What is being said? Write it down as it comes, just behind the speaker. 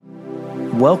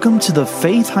Welcome to the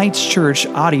Faith Heights Church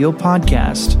audio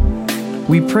podcast.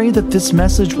 We pray that this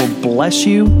message will bless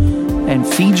you and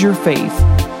feed your faith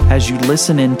as you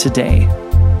listen in today.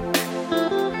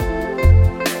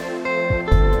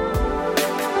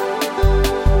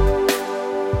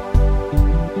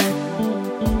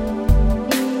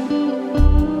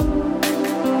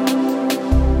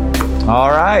 All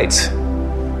right.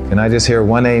 Can I just hear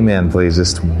one amen, please?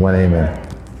 Just one amen.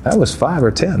 That was 5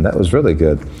 or 10. That was really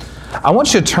good. I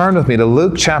want you to turn with me to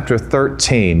Luke chapter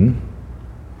 13.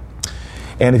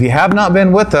 And if you have not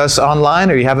been with us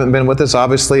online, or you haven't been with us,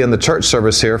 obviously, in the church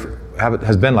service here,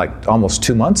 has been like almost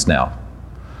 2 months now.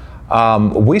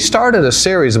 We started a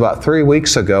series about 3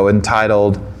 weeks ago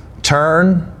entitled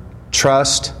Turn,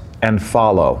 Trust, and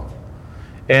Follow.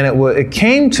 And it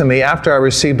came to me after I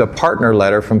received a partner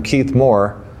letter from Keith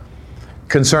Moore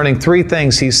concerning 3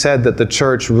 things he said that the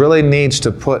church really needs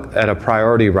to put at a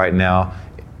priority right now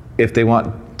if they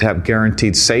want to have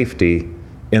guaranteed safety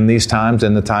in these times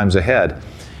and the times ahead.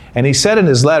 And he said in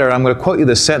his letter, and I'm going to quote you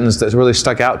the sentence that really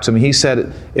stuck out to me. He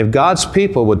said, if God's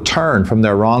people would turn from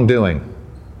their wrongdoing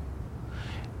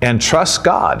and trust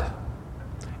God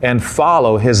and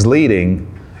follow His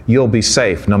leading, you'll be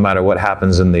safe no matter what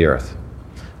happens in the earth.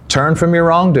 Turn from your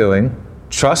wrongdoing,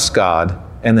 trust God,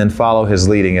 and then follow His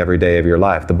leading every day of your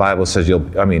life. The Bible says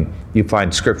you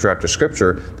find scripture after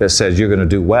scripture that says you're going to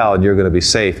do well and you're going to be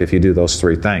safe if you do those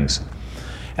 3 things.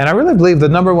 And I really believe the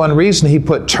number one reason he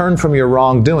put turn from your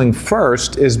wrongdoing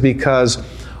first is because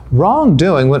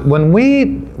wrongdoing, when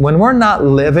we're not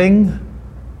living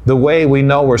the way we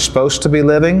know we're supposed to be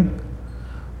living,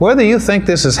 whether you think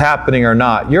this is happening or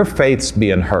not, your faith's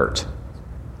being hurt.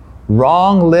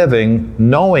 Wrong living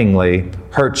knowingly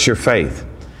hurts your faith.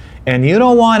 And you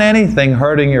don't want anything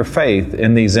hurting your faith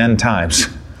in these end times.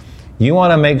 You want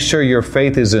to make sure your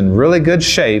faith is in really good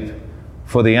shape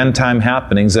for the end time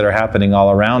happenings that are happening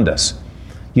all around us.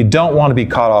 You don't want to be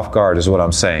caught off guard, is what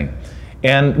I'm saying.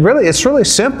 And really, it's really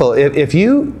simple. If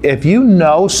you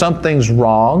know something's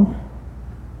wrong,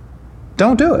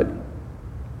 don't do it.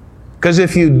 Because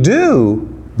if you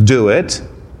do it,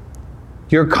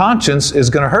 your conscience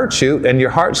is going to hurt you and your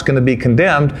heart's going to be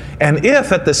condemned. And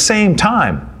if at the same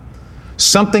time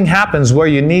something happens where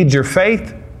you need your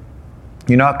faith,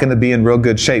 you're not going to be in real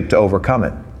good shape to overcome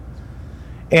it.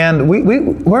 And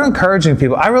we're encouraging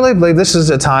people. I really believe this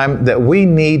is a time that we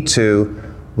need to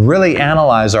really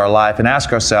analyze our life and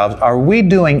ask ourselves, are we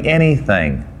doing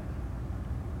anything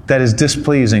that is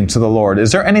displeasing to the Lord?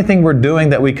 Is there anything we're doing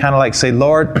that we kind of like say,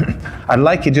 Lord, I'd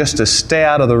like you just to stay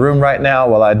out of the room right now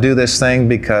while I do this thing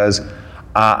because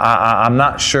I'm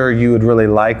not sure you would really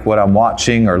like what I'm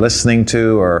watching or listening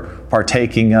to or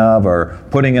partaking of or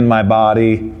putting in my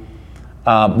body.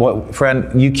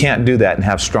 Friend, you can't do that and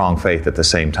have strong faith at the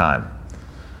same time.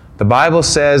 The Bible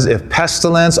says if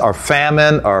pestilence or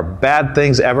famine or bad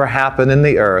things ever happen in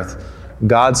the earth,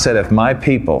 God said, if my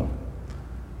people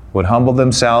would humble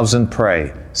themselves and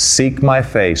pray, seek my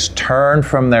face, turn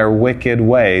from their wicked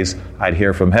ways, I'd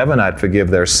hear from heaven, I'd forgive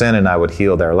their sin, and I would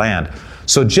heal their land.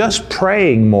 So just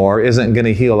praying more isn't going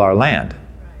to heal our land.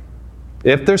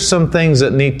 If there's some things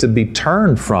that need to be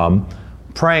turned from,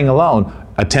 praying alone,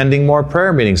 attending more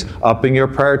prayer meetings, upping your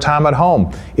prayer time at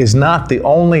home is not the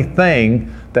only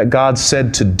thing that God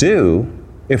said to do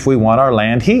if we want our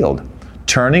land healed.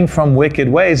 Turning from wicked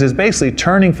ways is basically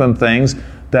turning from things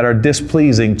that are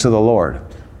displeasing to the Lord.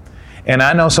 And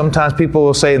I know sometimes people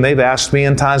will say, and they've asked me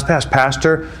in times past,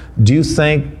 Pastor, do you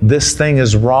think this thing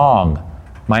is wrong?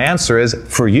 My answer is,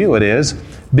 for you it is,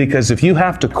 because if you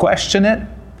have to question it,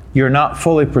 you're not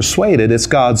fully persuaded it's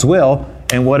God's will,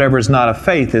 and whatever is not of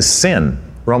faith is sin.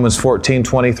 Romans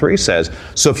 14:23 says.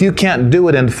 So if you can't do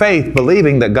it in faith,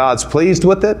 believing that God's pleased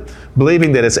with it,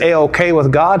 believing that it's A-okay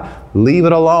with God, leave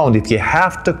it alone. If you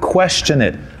have to question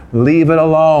it, leave it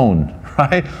alone.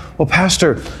 Right? Well,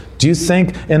 Pastor, do you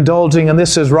think indulging in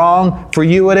this is wrong? For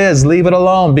you it is. Leave it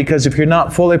alone, because if you're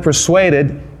not fully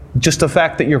persuaded, just the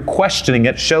fact that you're questioning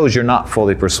it shows you're not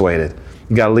fully persuaded.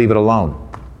 You got to leave it alone.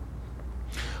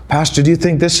 Pastor, do you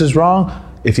think this is wrong?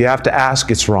 If you have to ask,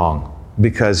 it's wrong.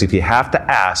 Because if you have to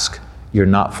ask, you're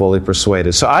not fully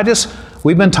persuaded. So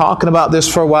we've been talking about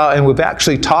this for a while, and we've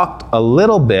actually talked a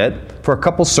little bit for a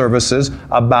couple services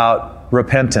about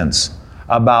repentance,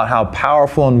 about how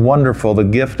powerful and wonderful the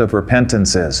gift of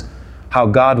repentance is, how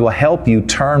God will help you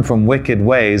turn from wicked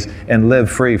ways and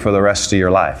live free for the rest of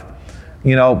your life.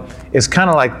 You know, it's kind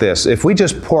of like this. If we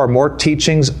just pour more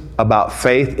teachings about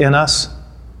faith in us,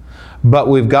 but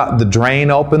we've got the drain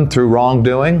open through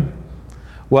wrongdoing,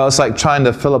 well, it's like trying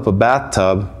to fill up a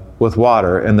bathtub with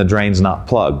water and the drain's not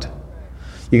plugged.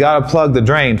 You got to plug the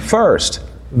drain first.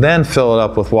 then fill it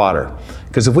up with water.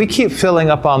 Because if we keep filling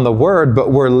up on the Word,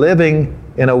 but we're living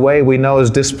in a way we know is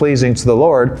displeasing to the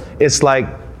Lord, it's like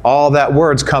all that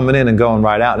Word's coming in and going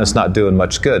right out, and it's not doing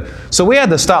much good. So we had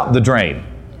to stop the drain.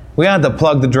 We had to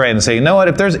plug the drain and say, you know what,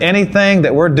 if there's anything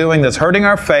that we're doing that's hurting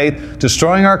our faith,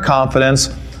 destroying our confidence,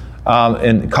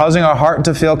 and causing our heart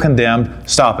to feel condemned,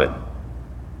 stop it.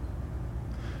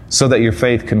 So that your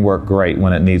faith can work great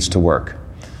when it needs to work.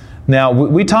 Now,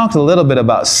 we talked a little bit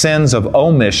about sins of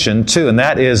omission too, and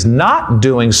that is not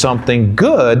doing something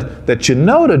good that you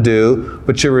know to do,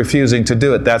 but you're refusing to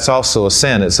do it. That's also a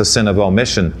sin. It's a sin of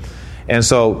omission. And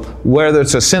so, whether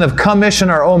it's a sin of commission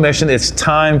or omission, it's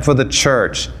time for the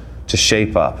church to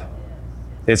shape up.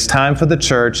 It's time for the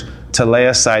church to lay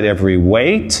aside every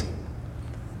weight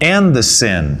and the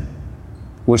sin,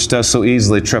 which does so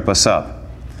easily trip us up.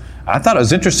 I thought it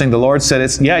was interesting. The Lord said,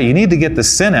 you need to get the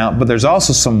sin out, but there's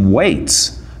also some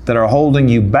weights that are holding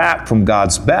you back from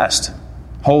God's best,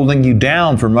 holding you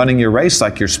down from running your race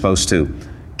like you're supposed to.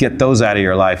 Get those out of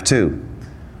your life too.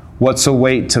 What's a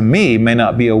weight to me may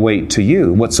not be a weight to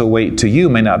you. What's a weight to you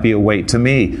may not be a weight to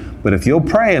me. But if you'll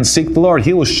pray and seek the Lord,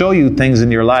 He will show you things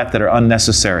in your life that are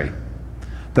unnecessary,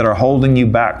 that are holding you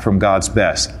back from God's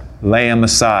best. Lay them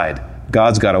aside.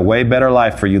 God's got a way better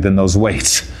life for you than those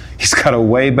weights. He's got a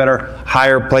way better,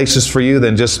 higher places for you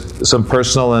than just some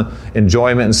personal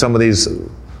enjoyment in some of these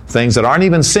things that aren't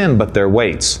even sin, but they're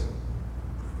weights.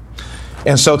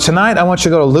 And so tonight I want you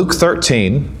to go to Luke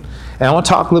 13, and I want to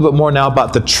talk a little bit more now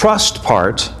about the trust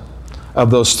part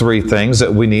of those three things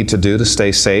that we need to do to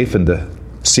stay safe and to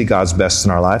see God's best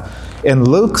in our life. In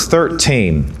Luke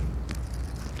 13,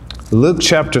 Luke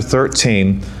chapter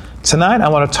 13, tonight I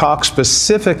want to talk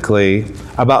specifically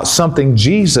about something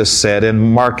Jesus said in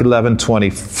Mark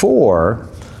 11:24.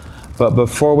 But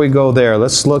before we go there,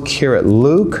 let's look here at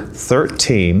Luke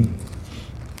 13.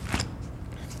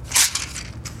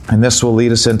 And this will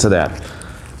lead us into that.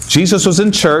 Jesus was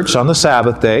in church on the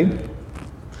Sabbath day.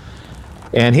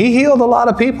 And He healed a lot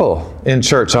of people in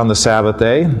church on the Sabbath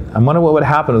day. I wonder what would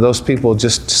happen if those people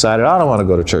just decided, I don't want to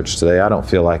go to church today. I don't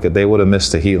feel like it. They would have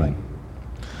missed the healing.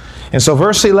 And so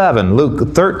verse 11, Luke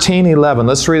 13:11,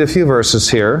 let's read a few verses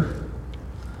here.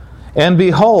 And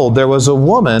behold, there was a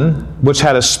woman which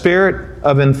had a spirit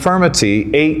of infirmity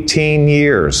 18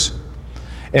 years,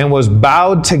 and was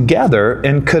bowed together,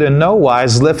 and could in no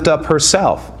wise lift up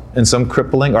herself, in some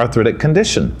crippling arthritic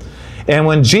condition. And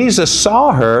when Jesus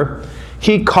saw her,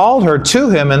 He called her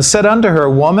to Him, and said unto her,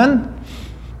 Woman,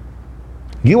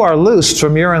 you are loosed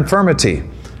from your infirmity.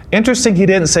 Interesting, He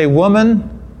didn't say,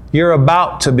 Woman, you're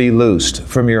about to be loosed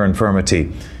from your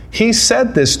infirmity. He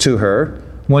said this to her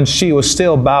when she was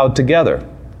still bowed together.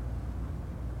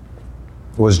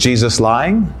 Was Jesus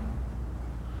lying?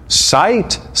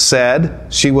 Sight said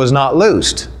she was not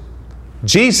loosed.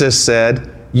 Jesus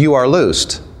said, you are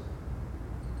loosed.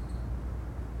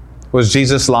 Was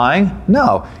Jesus lying?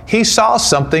 No. He saw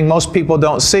something most people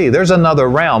don't see. There's another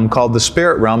realm called the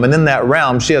spirit realm, and in that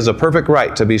realm she has a perfect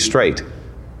right to be straight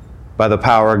by the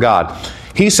power of God.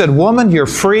 He said, Woman, you're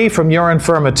free from your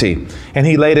infirmity. And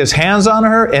He laid His hands on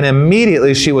her, and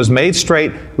immediately she was made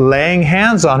straight. Laying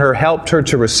hands on her helped her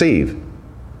to receive.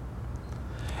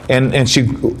 And she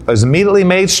was immediately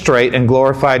made straight and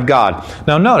glorified God.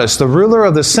 Now notice, the ruler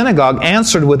of the synagogue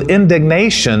answered with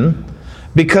indignation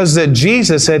because that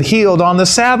Jesus had healed on the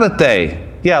Sabbath day.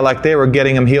 Yeah, like they were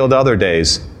getting Him healed other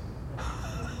days.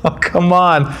 Oh, come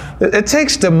on. It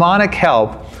takes demonic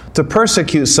help to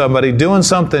persecute somebody doing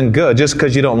something good just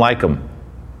because you don't like them.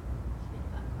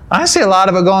 I see a lot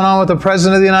of it going on with the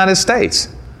President of the United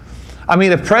States. I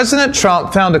mean, if President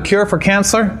Trump found a cure for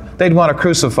cancer, they'd want to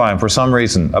crucify him for some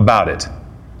reason about it.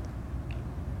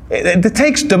 It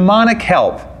takes demonic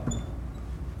help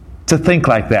to think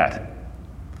like that.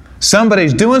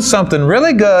 Somebody's doing something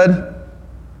really good,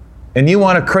 and you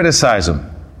want to criticize them.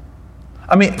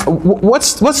 I mean,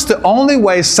 what's the only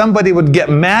way somebody would get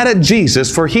mad at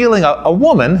Jesus for healing a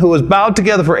woman who was bowed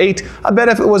together for 8? I bet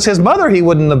if it was His mother, He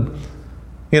wouldn't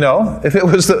have, if it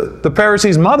was the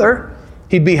Pharisee's mother,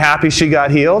 He'd be happy she got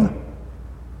healed.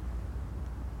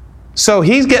 So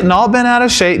He's getting all bent out of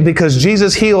shape because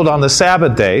Jesus healed on the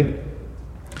Sabbath day.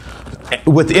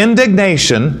 With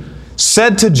indignation,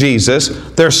 said to Jesus,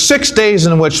 there's 6 days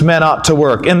in which men ought to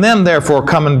work. In them, therefore,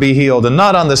 come and be healed, and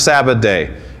not on the Sabbath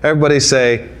day. Everybody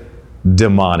say,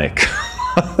 demonic.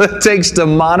 It takes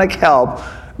demonic help.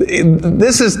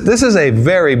 This is a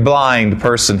very blind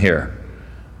person here.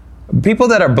 People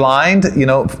that are blind,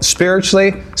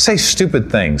 spiritually, say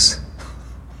stupid things.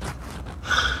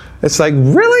 It's like,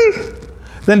 really?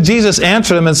 Then Jesus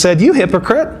answered him and said, you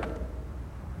hypocrite.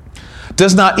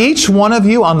 Does not each one of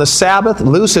you on the Sabbath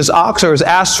loose his ox or his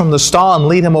ass from the stall and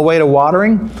lead him away to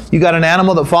watering? You got an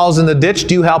animal that falls in the ditch.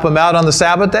 Do you help him out on the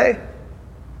Sabbath day?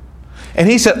 And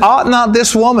he said, ought not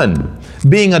this woman,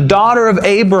 being a daughter of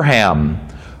Abraham,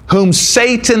 whom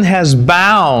Satan has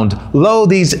bound, lo,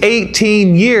 these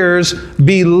 18 years,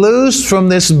 be loosed from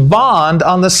this bond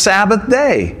on the Sabbath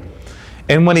day?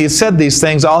 And when he had said these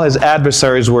things, all his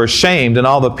adversaries were ashamed, and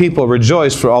all the people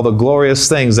rejoiced for all the glorious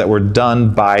things that were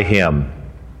done by him.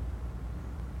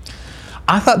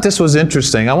 I thought this was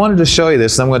interesting. I wanted to show you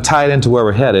this, and I'm going to tie it into where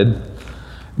we're headed.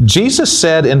 Jesus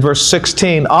said in verse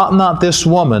 16, ought not this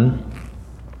woman,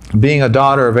 being a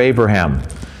daughter of Abraham?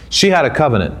 She had a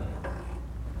covenant.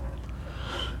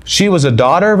 She was a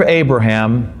daughter of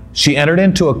Abraham. She entered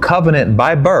into a covenant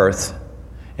by birth,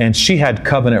 and she had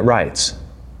covenant rights.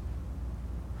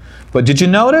 But did you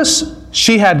notice?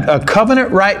 She had a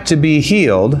covenant right to be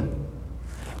healed,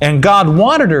 and God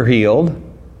wanted her healed,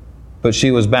 but she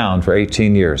was bound for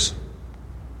 18 years.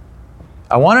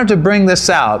 I wanted to bring this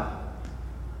out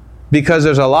because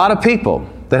there's a lot of people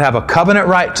that have a covenant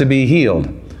right to be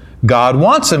healed. God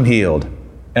wants them healed,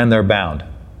 and they're bound.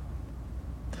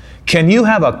 Can you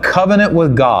have a covenant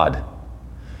with God?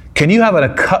 Can you have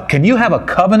a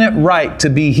covenant right to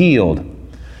be healed?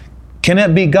 Can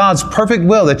it be God's perfect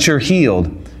will that you're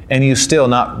healed and you still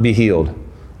not be healed?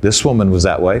 This woman was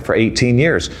that way for 18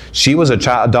 years. She was a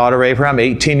daughter of Abraham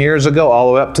 18 years ago, all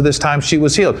the way up to this time she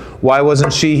was healed. Why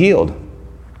wasn't she healed?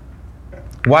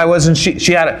 Why wasn't she?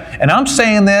 She had and I'm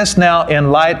saying this now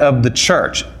in light of the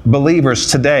church, believers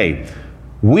today.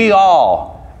 We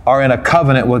all are in a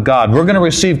covenant with God. We're going to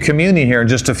receive communion here in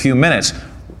just a few minutes.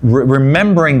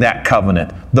 Remembering that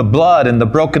covenant, the blood and the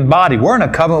broken body. We're in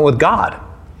a covenant with God.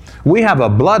 We have a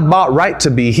blood-bought right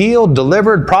to be healed,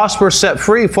 delivered, prosperous, set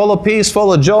free, full of peace,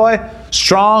 full of joy,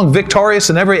 strong, victorious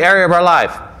in every area of our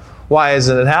life. Why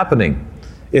isn't it happening?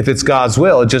 If it's God's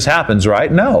will, it just happens,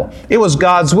 right? No. It was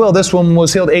God's will. This woman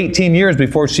was healed 18 years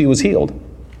before she was healed.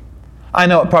 I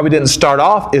know it probably didn't start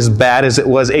off as bad as it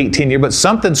was 18 years, but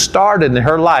something started in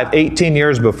her life 18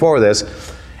 years before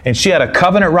this, and she had a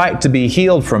covenant right to be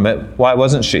healed from it. Why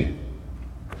wasn't she?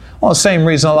 Well, the same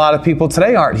reason a lot of people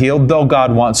today aren't healed, though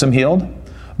God wants them healed,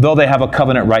 though they have a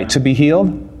covenant right to be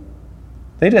healed.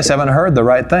 They just haven't heard the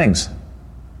right things.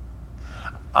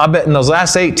 I bet in those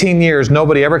last 18 years,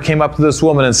 nobody ever came up to this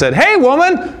woman and said, hey,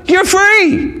 woman, you're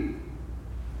free.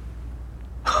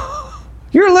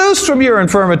 You're loose from your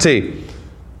infirmity.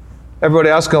 Everybody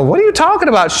else goes, what are you talking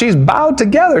about? She's bowed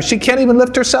together. She can't even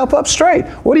lift herself up straight.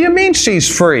 What do you mean she's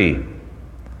free?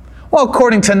 Well,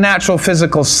 according to natural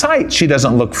physical sight, she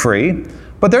doesn't look free,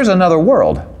 but there's another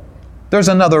world. There's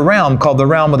another realm called the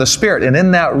realm of the Spirit, and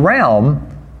in that realm,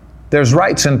 there's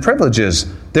rights and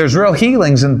privileges. There's real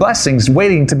healings and blessings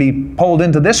waiting to be pulled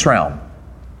into this realm.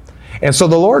 And so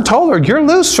the Lord told her, you're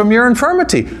loose from your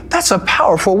infirmity. That's a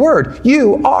powerful word.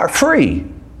 You are free.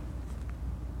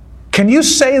 Can you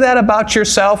say that about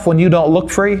yourself when you don't look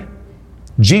free?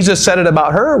 Jesus said it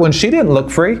about her when she didn't look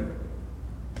free.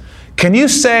 Can you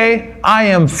say, I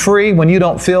am free when you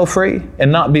don't feel free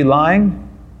and not be lying?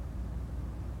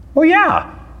 Well,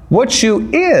 yeah. What you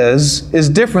is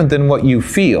different than what you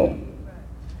feel.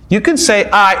 You can say,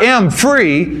 I am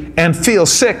free and feel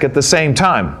sick at the same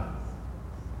time.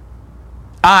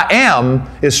 I am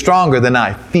is stronger than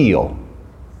I feel.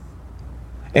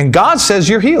 And God says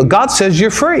you're healed. God says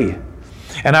you're free.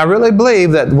 And I really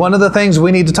believe that one of the things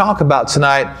we need to talk about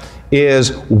tonight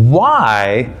is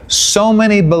why so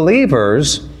many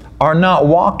believers are not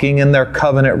walking in their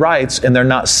covenant rights and they're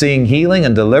not seeing healing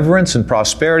and deliverance and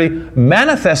prosperity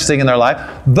manifesting in their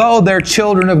life, though they're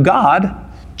children of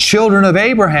God, children of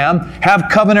Abraham, have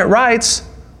covenant rights.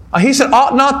 He said,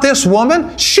 ought not this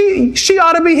woman? She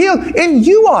ought to be healed, and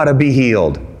you ought to be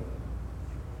healed.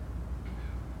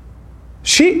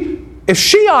 If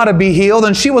she ought to be healed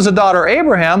and she was a daughter of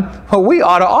Abraham, well, we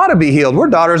ought to be healed. We're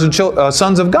daughters and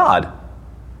sons of God.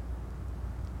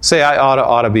 Say, I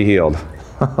ought to be healed.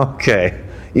 Okay.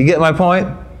 You get my point?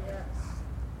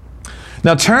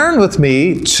 Now turn with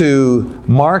me to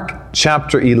Mark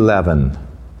chapter 11.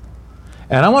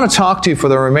 And I want to talk to you for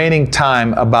the remaining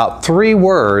time about 3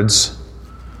 words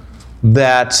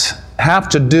that have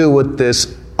to do with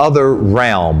this other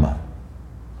realm.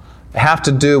 Have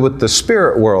to do with the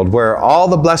spirit world, where all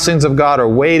the blessings of God are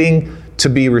waiting to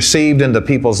be received into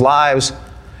people's lives.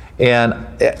 And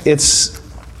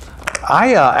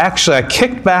I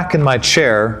kicked back in my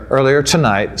chair earlier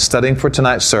tonight, studying for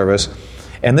tonight's service,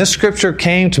 and this scripture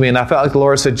came to me, and I felt like the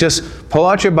Lord said, just pull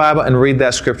out your Bible and read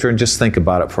that scripture and just think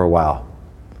about it for a while.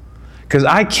 Because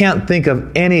I can't think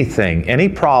of anything, any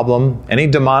problem, any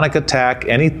demonic attack,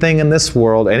 anything in this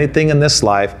world, anything in this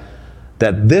life,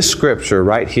 that this Scripture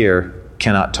right here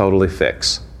cannot totally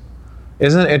fix.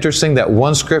 Isn't it interesting that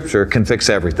one Scripture can fix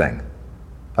everything?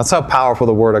 That's how powerful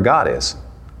the Word of God is.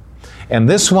 And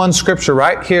this one Scripture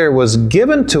right here was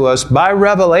given to us by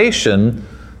revelation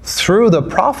through the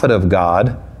prophet of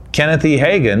God, Kenneth E.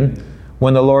 Hagin,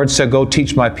 when the Lord said, "Go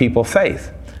teach my people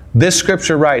faith." This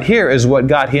Scripture right here is what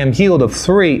got him healed of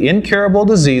 3 incurable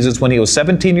diseases when he was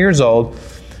 17 years old,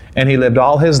 and he lived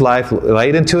all his life,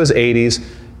 late into his 80s,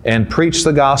 and preached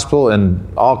the gospel, and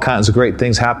all kinds of great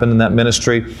things happened in that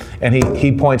ministry. And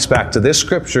he points back to this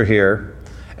Scripture here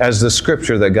as the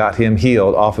Scripture that got him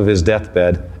healed off of his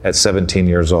deathbed at 17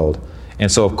 years old. And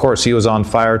so, of course, he was on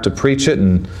fire to preach it,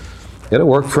 and it'll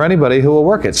work for anybody who will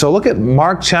work it. So look at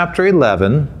Mark chapter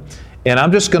 11, and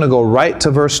I'm just going to go right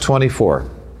to verse 24.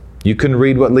 You can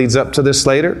read what leads up to this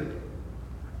later.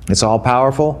 It's all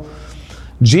powerful.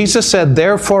 Jesus said,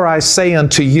 "Therefore I say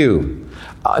unto you."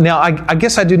 Now, I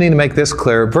guess I do need to make this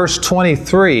clear. Verse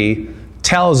 23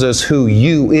 tells us who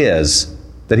 "you" is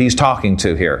that he's talking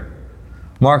to here.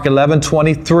 Mark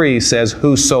 11:23 says,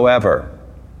 "Whosoever."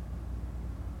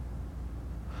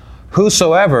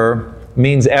 Whosoever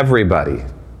means everybody.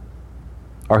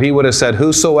 Or he would have said,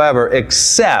 "Whosoever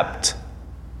except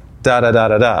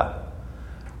da-da-da-da-da."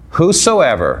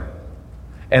 Whosoever.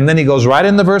 And then he goes right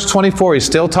into verse 24. He's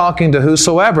still talking to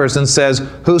whosoevers and says,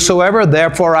 "Whosoever,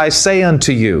 therefore I say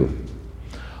unto you,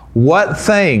 what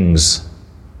things,"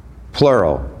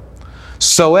 plural,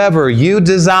 "soever you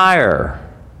desire,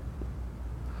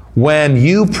 when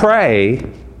you pray,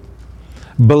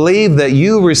 believe that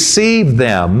you receive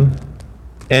them,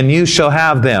 and you shall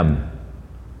have them."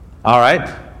 All right?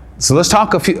 So let's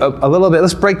talk a little bit.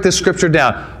 Let's break this Scripture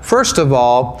down. First of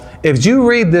all, if you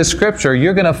read this Scripture,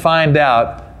 you're going to find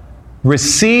out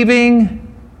receiving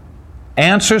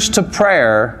answers to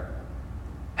prayer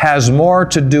has more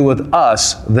to do with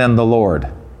us than the Lord.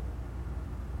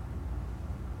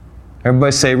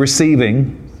 Everybody say,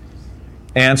 receiving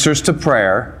answers to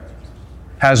prayer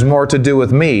has more to do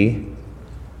with me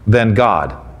than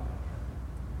God.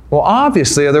 Well,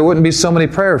 obviously, there wouldn't be so many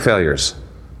prayer failures.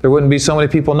 There wouldn't be so many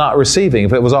people not receiving.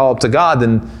 If it was all up to God,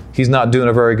 then He's not doing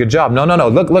a very good job. No.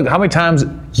 Look, how many times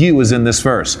 "you" is in this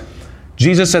verse?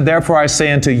 Jesus said, "Therefore I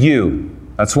say unto you."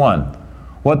 That's 1.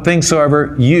 "What things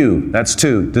soever you," that's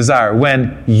 2, "desire,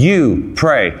 when you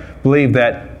pray, believe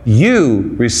that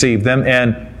you receive them,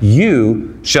 and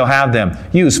you shall have them."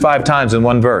 Used 5 times in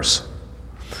one verse.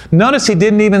 Notice he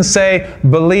didn't even say,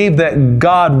 "Believe that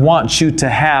God wants you to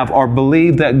have," or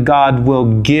 "believe that God will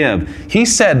give." He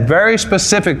said very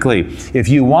specifically, if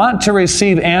you want to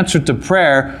receive answer to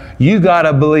prayer, you got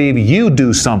to believe you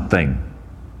do something.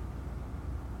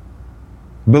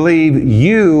 Believe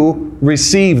you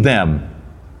receive them.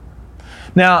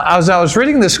 Now, as I was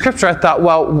reading this Scripture, I thought,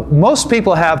 well, most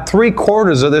people have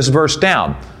 3/4 of this verse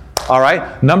down. All right?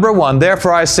 Number 1,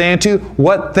 "Therefore I say unto you,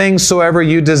 what things soever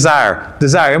you desire."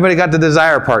 Desire. Everybody got the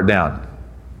desire part down?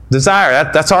 Desire,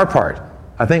 that's our part.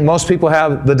 I think most people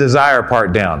have the desire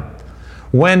part down.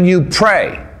 "When you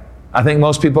pray," I think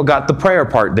most people got the prayer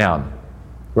part down.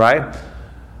 Right?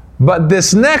 But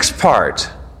this next part,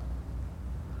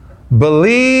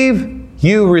 "believe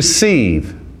you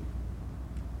receive."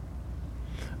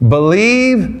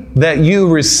 Believe that you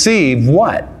receive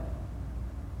what?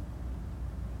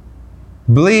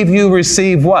 Believe you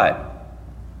receive what?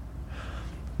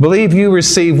 Believe you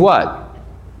receive what?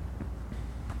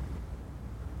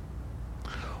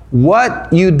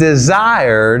 What you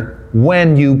desired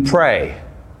when you pray.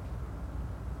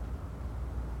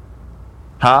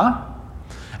 Huh?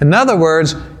 In other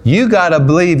words, you got to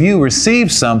believe you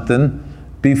receive something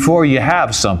before you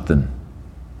have something.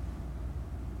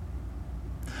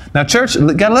 Now, church,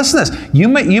 got to listen to this. You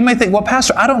may think, well,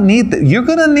 Pastor, I don't need this. You're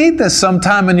going to need this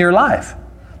sometime in your life.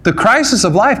 The crisis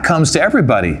of life comes to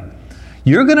everybody.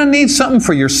 You're going to need something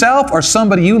for yourself or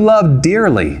somebody you love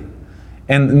dearly.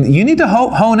 And you need to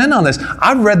hone in on this.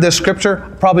 I've read this Scripture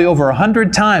probably over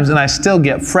 100 times, and I still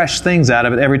get fresh things out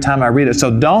of it every time I read it. So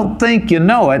don't think you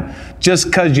know it just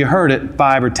because you heard it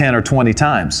 5 or 10 or 20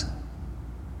 times.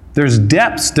 There's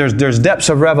depths. There's depths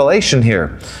of revelation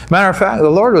here. Matter of fact,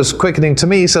 the Lord was quickening to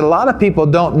me. He said, a lot of people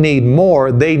don't need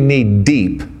more, they need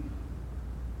deep.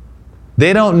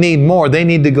 They don't need more, they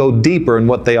need to go deeper in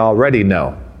what they already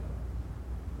know.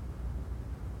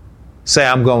 Say,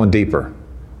 I'm going deeper.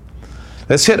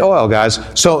 Let's hit oil, guys.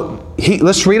 So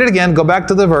let's read it again. Go back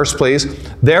to the verse, please.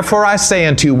 "Therefore I say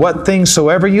unto you, what things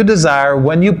soever you desire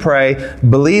when you pray,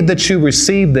 believe that you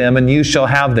receive them, and you shall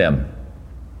have them."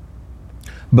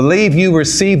 Believe you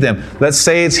receive them. Let's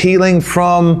say it's healing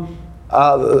from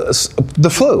the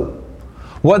flu.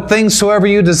 What things soever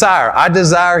you desire. I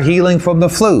desire healing from the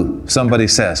flu, somebody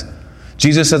says.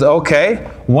 Jesus says, okay,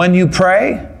 when you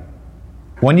pray,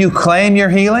 when you claim your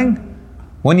healing,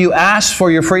 when you ask for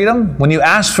your freedom, when you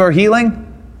ask for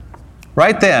healing,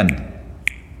 right then,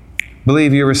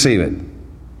 believe you receive it.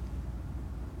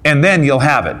 And then you'll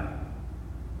have it.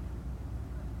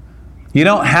 You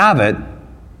don't have it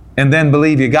and then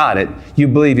believe you got it. You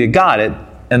believe you got it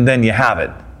and then you have it.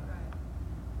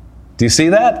 Do you see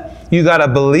that? You got to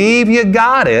believe you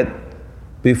got it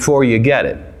before you get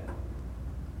it.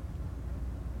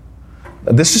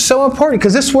 This is so important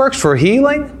because this works for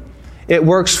healing. It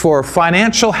works for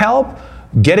financial help,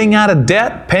 getting out of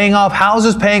debt, paying off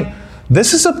houses,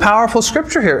 This is a powerful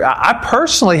scripture here. I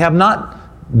personally have not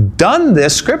done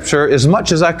this scripture as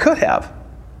much as I could have.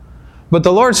 But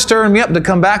the Lord's stirring me up to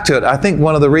come back to it. I think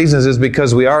one of the reasons is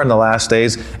because we are in the last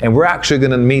days, and we're actually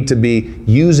going to need to be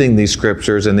using these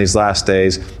scriptures in these last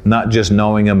days, not just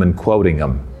knowing them and quoting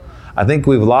them. I think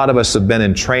a lot of us have been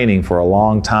in training for a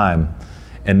long time,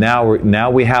 and now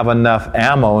we have enough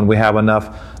ammo and we have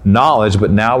enough knowledge,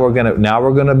 but now we're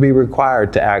going to be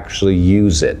required to actually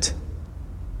use it.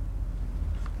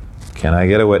 Can I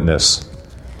get a witness?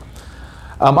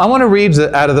 I want to read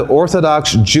out of the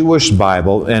Orthodox Jewish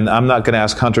Bible, and I'm not going to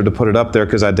ask Hunter to put it up there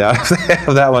because I doubt if they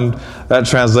have that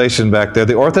translation back there.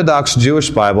 The Orthodox Jewish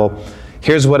Bible,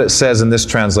 here's what it says in this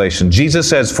translation. Jesus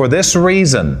says, "For this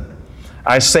reason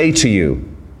I say to you,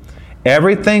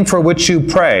 everything for which you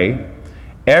pray,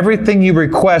 everything you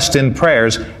request in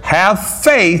prayers, have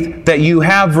faith that you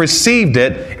have received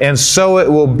it, and so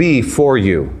it will be for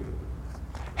you."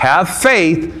 Have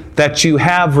faith that you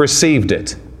have received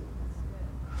it.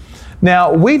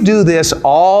 Now, we do this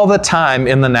all the time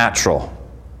in the natural,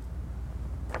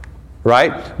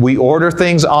 right? We order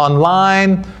things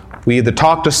online. We either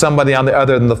talk to somebody on the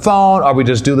other end of the phone, or we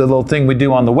just do the little thing we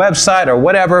do on the website or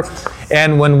whatever.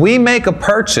 And when we make a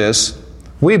purchase,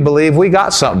 we believe we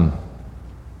got something.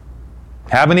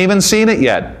 Haven't even seen it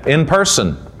yet in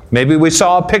person. Maybe we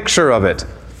saw a picture of it.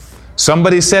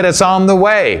 Somebody said it's on the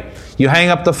way. You hang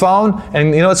up the phone,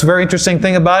 and you know what's a very interesting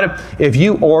thing about it? If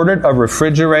you ordered a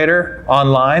refrigerator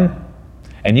online,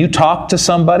 and you talked to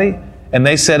somebody, and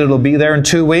they said it'll be there in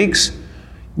 2 weeks,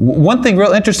 one thing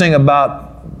real interesting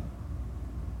about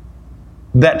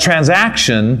that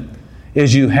transaction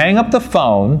is you hang up the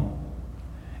phone,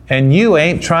 and you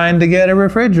ain't trying to get a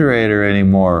refrigerator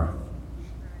anymore.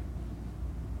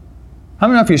 How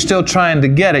many know if you're still trying to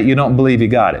get it, you don't believe you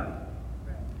got it?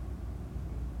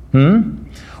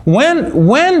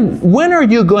 When are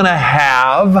you going to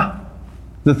have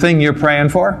the thing you're praying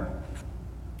for?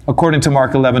 According to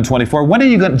Mark 11:24. When are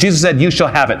you going? Jesus said, "You shall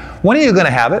have it." When are you going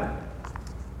to have it?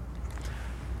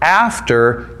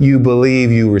 After you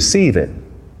believe you receive it.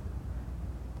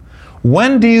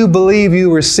 When do you believe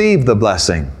you receive the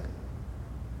blessing?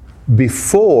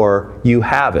 Before you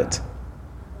have it.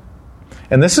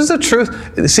 And this is the truth.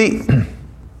 See,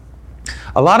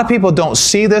 a lot of people don't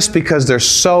see this because they're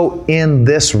so in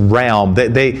this realm.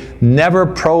 They never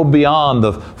probe beyond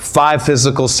the 5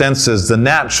 physical senses, the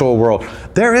natural world.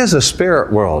 There is a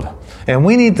spirit world. And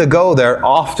we need to go there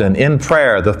often in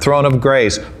prayer, the throne of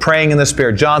grace, praying in the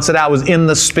Spirit. John said, "I was in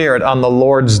the Spirit on the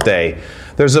Lord's day."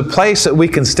 There's a place that we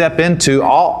can step into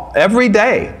every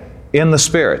day in the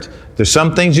Spirit. There's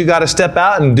some things you got to step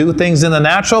out and do things in the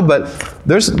natural, but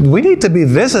we need to be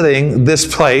visiting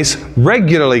this place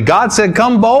regularly. God said,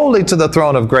 "Come boldly to the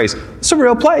throne of grace." It's a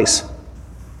real place.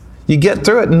 You get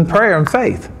through it in prayer and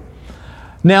faith.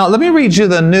 Now, let me read you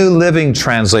the New Living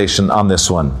Translation on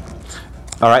this one.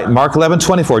 All right, Mark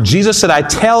 11:24. Jesus said, "I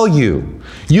tell you,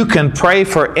 you can pray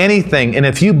for anything, and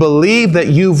if you believe that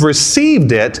you've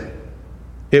received it,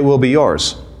 it will be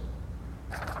yours."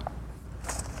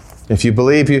 If you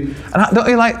believe don't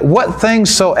you like, what things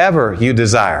soever you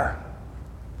desire?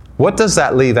 What does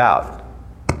that leave out?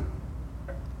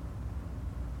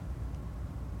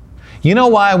 You know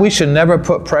why we should never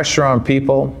put pressure on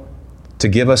people to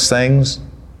give us things?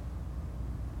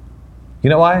 You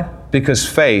know why? Because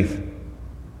faith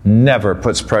never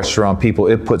puts pressure on people.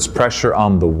 It puts pressure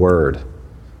on the Word.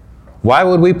 Why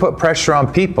would we put pressure on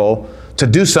people to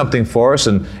do something for us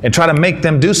and try to make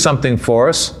them do something for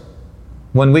us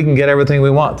when we can get everything we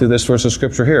want through this verse of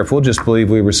Scripture here? If we'll just believe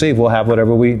we receive, we'll have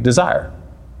whatever we desire.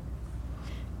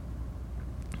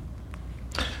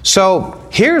 So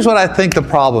here's what I think the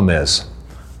problem is.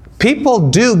 People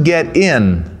do get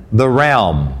in the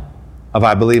realm of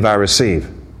 "I believe I receive."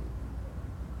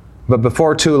 But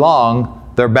before too long,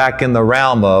 they're back in the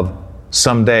realm of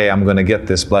 "someday I'm going to get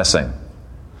this blessing.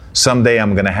 Someday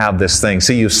I'm going to have this thing.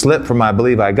 See, you slip from I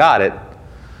believe I got it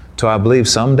to I believe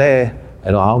someday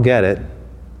I'll get it.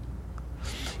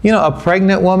 You know, a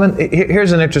pregnant woman,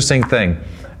 here's an interesting thing.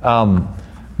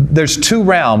 There's two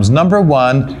realms. Number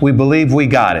one, we believe we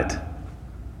got it.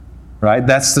 Right?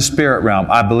 That's the spirit realm.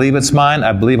 I believe it's mine.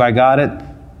 I believe I got it.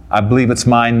 I believe it's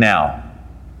mine now.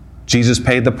 Jesus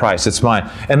paid the price. It's mine.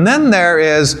 And then there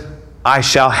is, I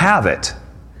shall have it.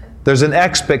 There's an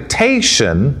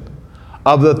expectation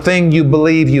of the thing you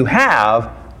believe you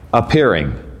have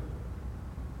appearing.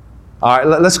 All right,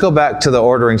 let's go back to the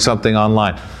ordering something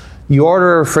online. You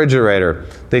order a refrigerator.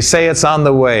 They say it's on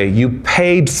the way. You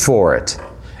paid for it.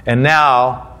 And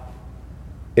now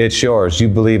it's yours. You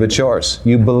believe it's yours.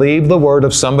 You believe the word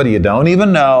of somebody you don't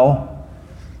even know.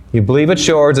 You believe it's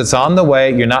yours. It's on the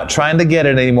way. You're not trying to get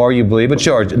it anymore. You believe it's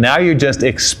yours. Now you're just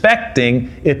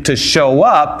expecting it to show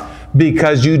up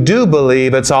because you do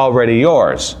believe it's already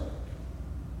yours.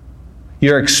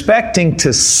 You're expecting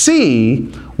to see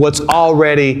what's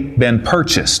already been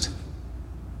purchased.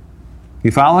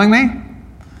 You following me?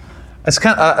 It's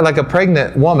kind of like a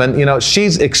pregnant woman. You know,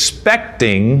 she's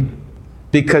expecting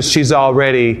because she's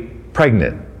already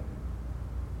pregnant.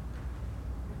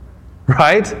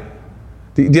 Right?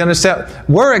 Do you understand?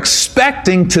 We're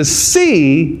expecting to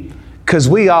see because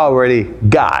we already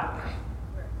got.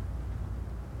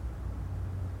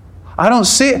 I don't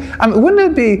see it. I mean, wouldn't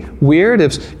it be weird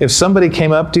if somebody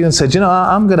came up to you and said, you know,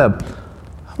 I'm going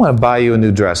to buy you a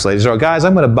new dress, ladies. Or guys,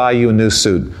 I'm going to buy you a new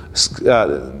suit.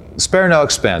 Spare no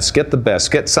expense. Get the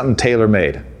best. Get something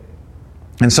tailor-made.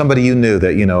 And somebody you knew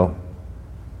that, you know,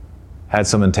 had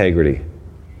some integrity.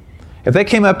 If they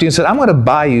came up to you and said, I'm going to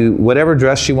buy you whatever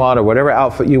dress you want or whatever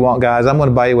outfit you want, guys, I'm going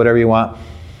to buy you whatever you want.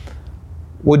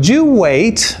 Would you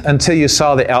wait until you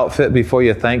saw the outfit before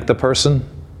you thanked the person?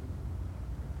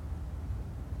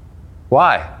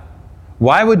 Why?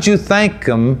 Why would you thank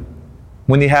them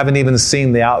when you haven't even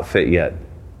seen the outfit yet?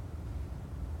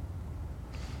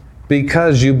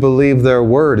 Because you believe their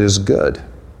word is good.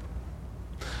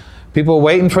 People are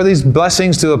waiting for these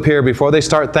blessings to appear before they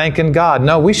start thanking God.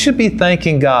 No, we should be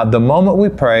thanking God the moment we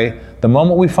pray, the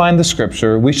moment we find the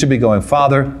scripture. We should be going,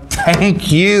 Father,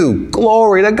 thank you.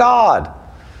 Glory to God.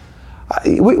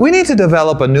 We need to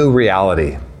develop a new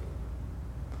reality.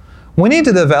 We need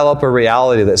to develop a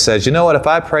reality that says, you know what, if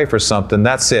I pray for something,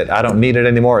 that's it. I don't need it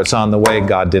anymore. It's on the way.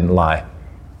 God didn't lie.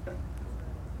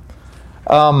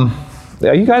 Are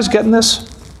you guys getting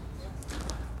this?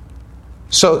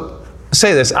 So,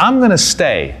 say this. I'm going to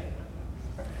stay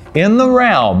in the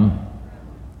realm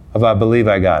of I believe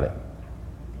I got it.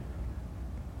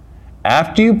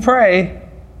 After you pray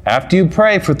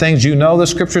for things you know the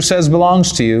Scripture says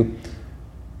belongs to you,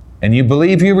 and you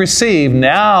believe you receive,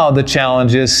 now the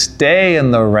challenge is stay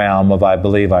in the realm of I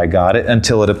believe I got it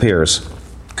until it appears.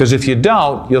 Because if you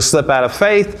don't, you'll slip out of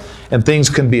faith and things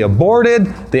can be aborted,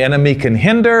 the enemy can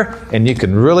hinder, and it could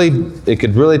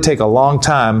really take a long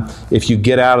time if you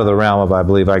get out of the realm of I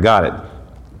believe I got it.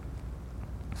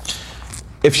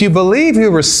 If you believe you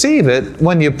receive it,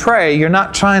 when you pray, you're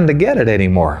not trying to get it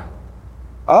anymore.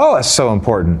 Oh, that's so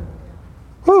important.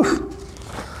 Whew.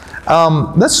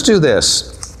 Let's do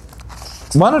this.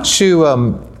 Why don't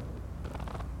you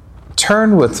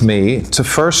turn with me to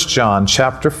 1 John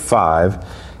chapter 5.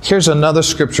 Here's another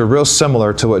scripture real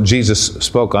similar to what Jesus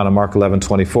spoke on in Mark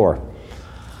 11:24.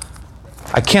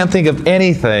 I can't think of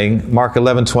anything Mark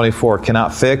 11:24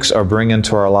 cannot fix or bring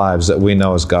into our lives that we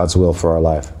know is God's will for our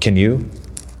life. Can you?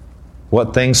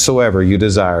 What things soever you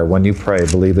desire when you pray,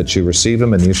 believe that you receive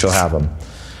them and you shall have them.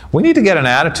 We need to get an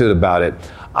attitude about it.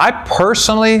 I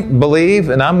personally believe,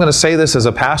 and I'm going to say this as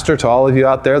a pastor to all of you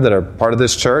out there that are part of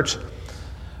this church,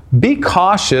 be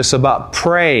cautious about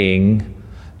praying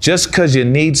just because you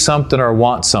need something or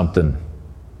want something.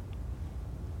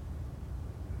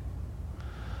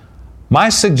 My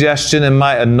suggestion and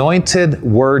my anointed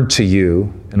word to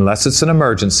you, unless it's an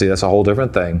emergency, that's a whole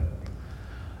different thing.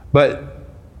 But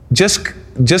just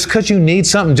because you need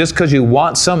something, just because you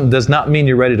want something, does not mean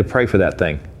you're ready to pray for that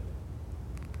thing.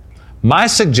 My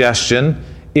suggestion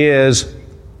is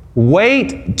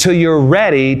wait till you're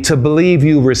ready to believe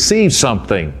you receive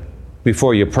something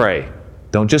before you pray.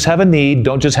 Don't just have a need,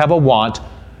 don't just have a want.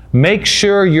 Make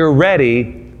sure you're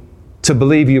ready to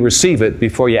believe you receive it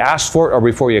before you ask for it or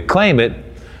before you claim it,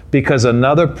 because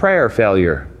another prayer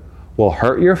failure will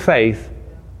hurt your faith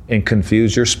and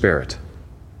confuse your spirit.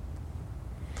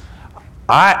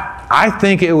 I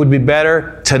think it would be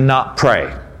better to not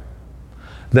pray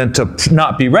than to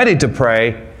not be ready to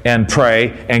pray and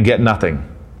get nothing.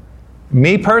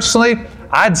 Me personally,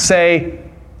 I'd say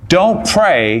don't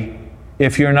pray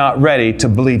if you're not ready to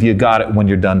believe you got it when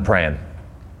you're done praying.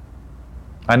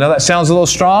 I know that sounds a little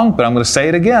strong, but I'm going to say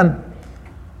it again.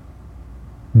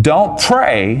 Don't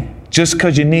pray just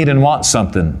because you need and want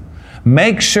something.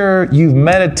 Make sure you've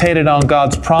meditated on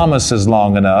God's promises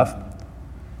long enough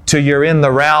till you're in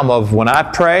the realm of, when I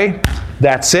pray,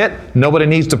 that's it. Nobody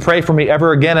needs to pray for me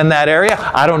ever again in that area.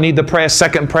 I don't need to pray a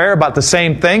second prayer about the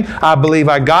same thing. I believe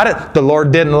I got it. The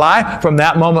Lord didn't lie. From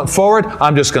that moment forward,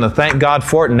 I'm just going to thank God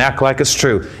for it and act like it's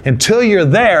true. Until you're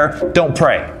there, don't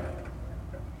pray.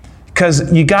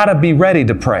 Because you got to be ready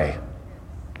to pray.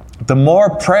 The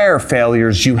more prayer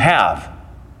failures you have,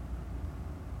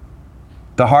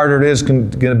 the harder it is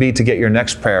going to be to get your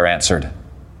next prayer answered.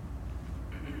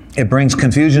 It brings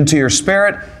confusion to your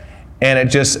spirit, and it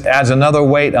just adds another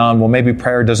weight on, well, maybe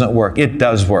prayer doesn't work. It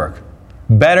does work.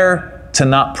 Better to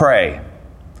not pray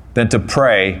than to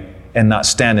pray and not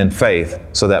stand in faith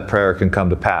so that prayer can come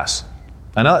to pass.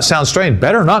 I know that sounds strange.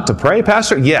 Better not to pray,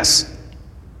 Pastor? Yes.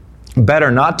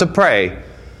 Better not to pray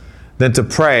than to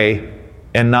pray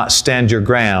and not stand your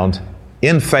ground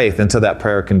in faith until that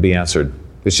prayer can be answered.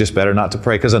 It's just better not to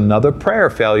pray, because another prayer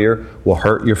failure will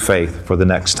hurt your faith for the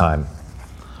next time.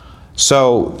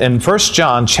 So in 1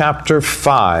 John chapter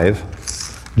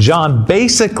 5, John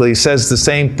basically says the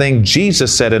same thing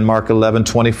Jesus said in Mark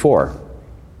 11:24.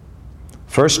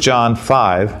 1 John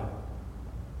 5.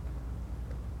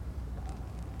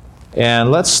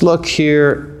 And let's look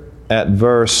here at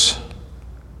verse...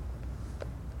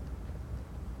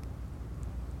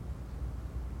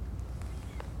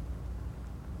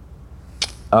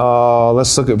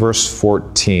 let's look at verse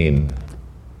 14.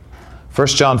 1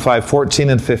 John 5, 14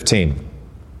 and 15.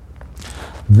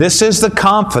 This is the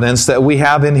confidence that we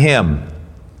have in Him,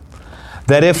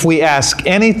 that if we ask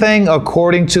anything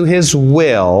according to His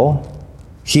will,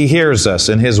 He hears us,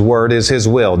 and His word is His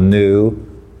will. New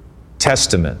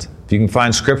Testament. If you can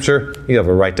find Scripture, you have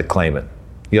a right to claim it.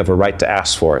 You have a right to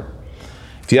ask for it.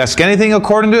 If you ask anything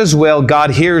according to His will,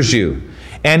 God hears you.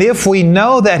 And if we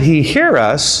know that He hears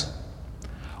us,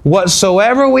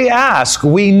 whatsoever we ask,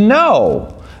 we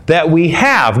know that we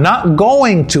have, not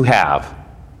going to have.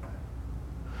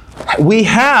 We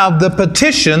have the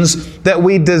petitions that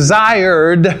we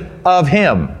desired of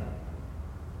Him.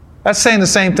 That's saying the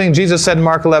same thing Jesus said in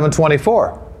Mark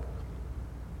 11:24.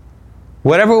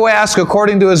 Whatever we ask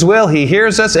according to His will, He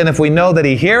hears us, and if we know that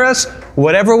He hears us,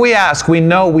 whatever we ask, we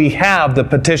know we have the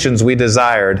petitions we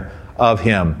desired of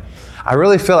Him. I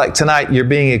really feel like tonight you're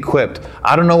being equipped.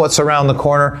 I don't know what's around the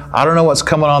corner. I don't know what's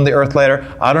coming on the earth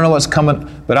later. I don't know what's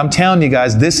coming. But I'm telling you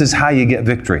guys, this is how you get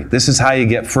victory. This is how you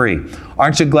get free.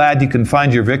 Aren't you glad you can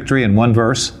find your victory in one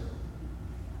verse?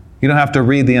 You don't have to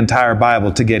read the entire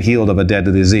Bible to get healed of a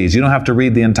deadly disease. You don't have to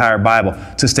read the entire Bible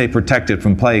to stay protected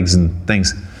from plagues and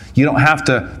things. You don't have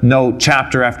to know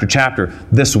chapter after chapter.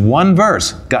 This one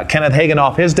verse got Kenneth Hagin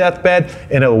off his deathbed,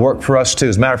 and it'll work for us too.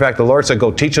 As a matter of fact, the Lord said,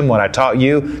 go teach them what I taught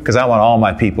you, because I want all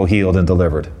my people healed and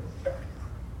delivered.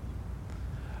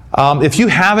 If you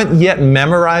haven't yet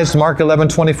memorized Mark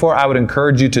 11:24, I would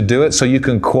encourage you to do it so you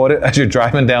can quote it as you're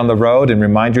driving down the road and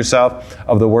remind yourself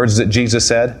of the words that Jesus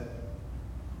said.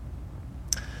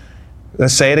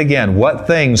 Let's say it again. What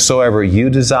things soever you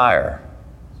desire,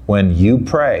 when you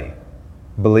pray,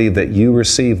 believe that you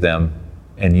receive them,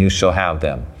 and you shall have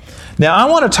them. Now, I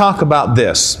want to talk about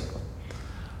this.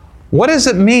 What does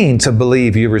it mean to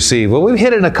believe you receive? Well, we've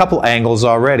hit it in a couple angles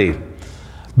already.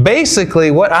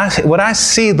 Basically, what I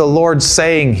see the Lord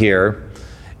saying here,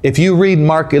 if you read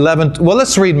Mark 11, well,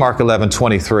 let's read Mark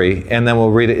 11:23, and then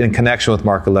we'll read it in connection with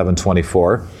Mark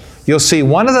 11:24. You'll see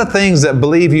one of the things that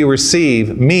believe you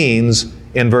receive means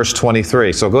in verse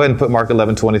 23. So go ahead and put Mark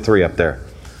 11:23 up there.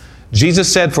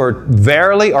 Jesus said, for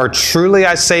verily or truly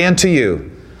I say unto you,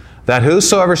 that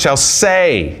whosoever shall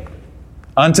say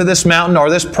unto this mountain or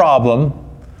this problem,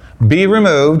 be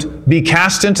removed, be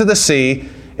cast into the sea.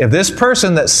 If this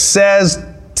person that says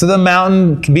to the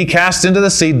mountain, be cast into the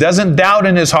sea, doesn't doubt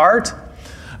in his heart,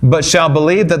 but shall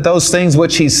believe that those things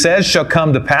which he says shall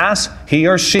come to pass, he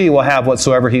or she will have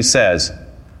whatsoever he says.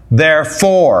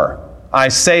 Therefore, I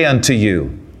say unto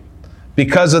you,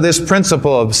 because of this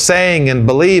principle of saying and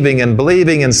believing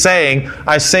and saying,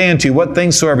 I say unto you, what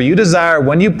things soever you desire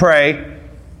when you pray,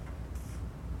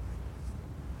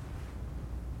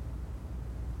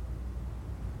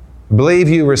 believe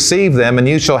you receive them, and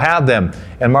you shall have them.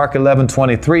 And Mark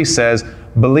 11:23 says,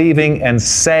 believing and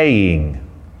saying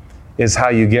is how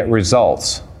you get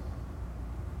results.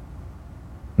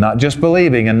 Not just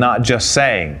believing and not just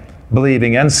saying.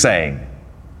 Believing and saying.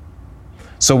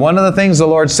 So one of the things the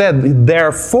Lord said,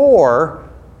 therefore,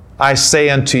 I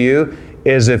say unto you,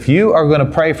 is if you are going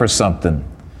to pray for something,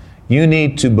 you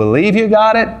need to believe you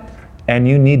got it, and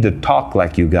you need to talk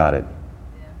like you got it.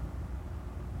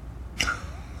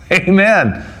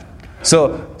 Amen.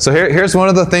 So here's one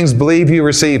of the things believe you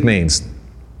receive means.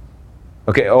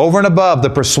 Okay, over and above the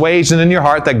persuasion in your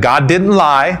heart that God didn't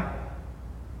lie,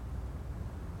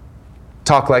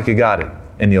 talk like you got it,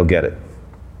 and you'll get it.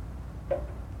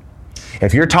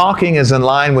 If your talking is in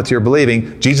line with your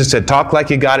believing, Jesus said, talk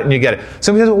like you got it and you get it.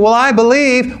 Somebody says, well, I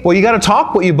believe. Well, you got to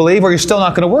talk what you believe or you're still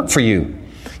not going to work for you.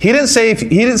 He didn't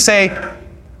say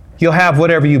you'll have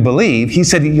whatever you believe. He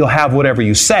said you'll have whatever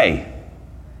you say.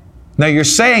 Now, your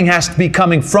saying has to be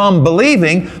coming from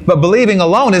believing, but believing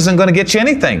alone isn't going to get you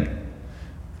anything.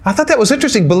 I thought that was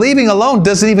interesting. Believing alone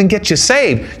doesn't even get you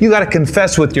saved. You got to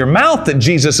confess with your mouth that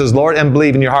Jesus is Lord and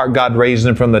believe in your heart God raised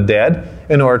Him from the dead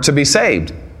in order to be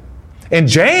saved. And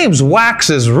James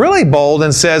waxes really bold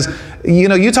and says,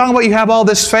 you talking about you have all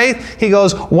this faith? He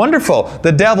goes, wonderful.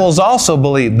 The devils also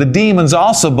believe. The demons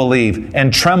also believe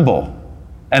and tremble.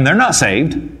 And they're not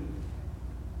saved.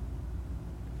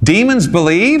 Demons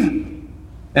believe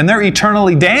and they're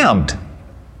eternally damned.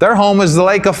 Their home is the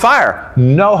lake of fire.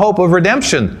 No hope of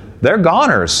redemption. They're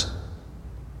goners.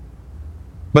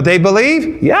 But they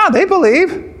believe? Yeah, they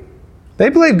believe. They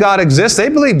believe God exists. They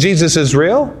believe Jesus is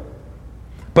real.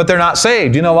 But they're not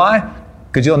saved. You know why?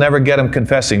 Because you'll never get them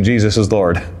confessing Jesus is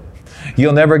Lord.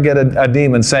 You'll never get a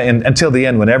demon saying, until the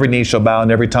end, when every knee shall bow and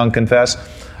every tongue confess,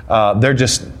 they're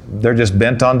just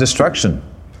bent on destruction.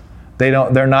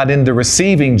 They're not into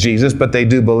receiving Jesus, but they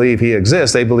do believe He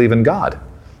exists. They believe in God.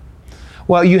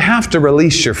 Well, you have to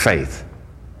release your faith.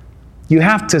 You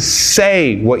have to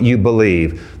say what you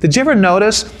believe. Did you ever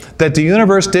notice that the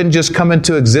universe didn't just come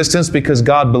into existence because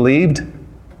God believed?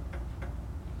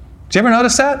 Did you ever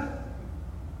notice that?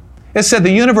 It said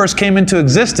the universe came into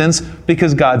existence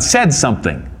because God said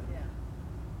something.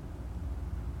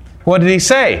 What did He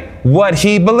say? What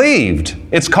He believed.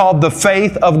 It's called the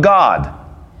faith of God.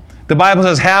 The Bible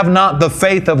says, have not the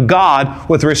faith of God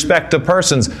with respect to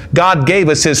persons. God gave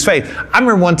us His faith. I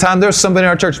remember one time there was somebody in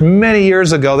our church many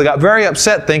years ago that got very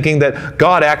upset thinking that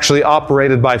God actually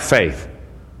operated by faith.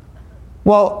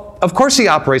 Well, of course He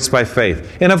operates by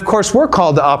faith. And of course we're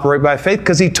called to operate by faith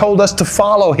because He told us to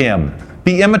follow Him.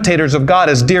 Be imitators of God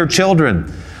as dear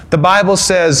children. The Bible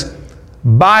says,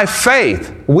 by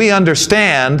faith we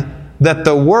understand that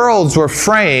the worlds were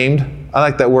framed. I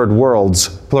like that word worlds,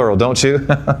 plural, don't you?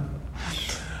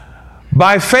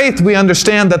 By faith we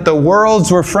understand that the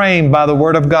worlds were framed by the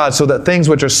Word of God, so that things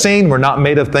which are seen were not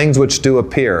made of things which do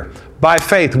appear. By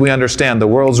faith we understand the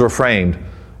worlds were framed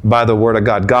by the Word of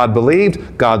God. God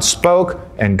believed, God spoke,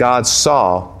 and God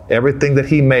saw everything that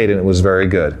He made, and it was very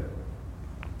good.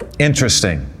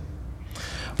 Interesting.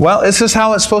 Well, this is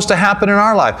how it's supposed to happen in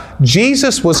our life.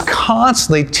 Jesus was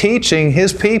constantly teaching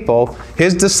His people,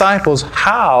 His disciples,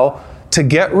 how to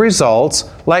get results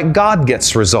like God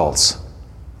gets results.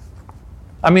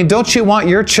 I mean, don't you want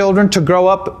your children to grow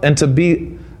up and to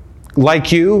be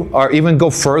like you, or even go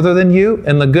further than you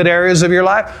in the good areas of your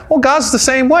life? Well, God's the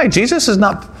same way. Jesus is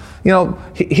not,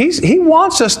 He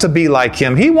wants us to be like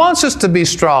Him. He wants us to be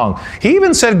strong. He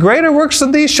even said, greater works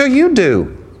than these shall you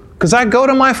do, because I go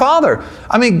to my Father.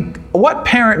 I mean, what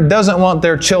parent doesn't want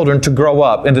their children to grow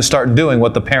up and to start doing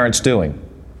what the parent's doing?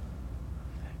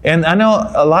 And I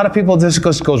know a lot of people, this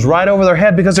goes right over their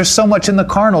head because there's so much in the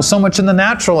carnal, so much in the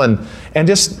natural, and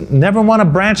just never want to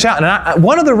branch out. And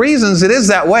one of the reasons it is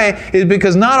that way is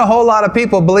because not a whole lot of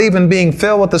people believe in being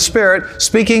filled with the Spirit,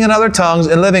 speaking in other tongues,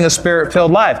 and living a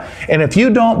Spirit-filled life. And if you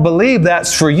don't believe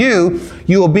that's for you,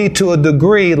 you will be to a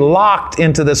degree locked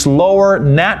into this lower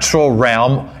natural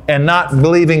realm and not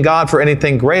believing God for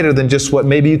anything greater than just what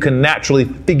maybe you can naturally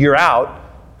figure out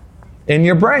in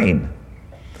your brain.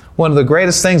 One of the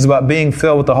greatest things about being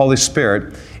filled with the Holy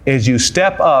Spirit is you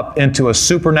step up into a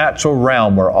supernatural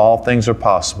realm where all things are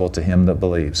possible to him that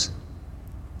believes.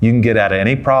 You can get out of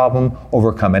any problem,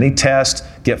 overcome any test,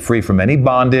 get free from any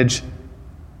bondage,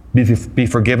 be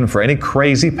forgiven for any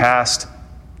crazy past.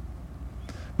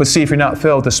 But see, if you're not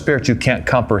filled with the Spirit, you can't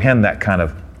comprehend that kind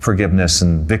of forgiveness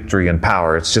and victory and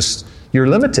power. It's just, you're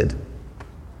limited.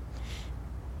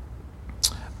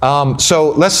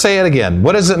 So let's say it again.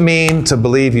 What does it mean to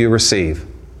believe you receive?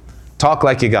 Talk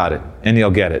like you got it, and you'll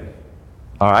get it.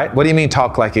 All right? What do you mean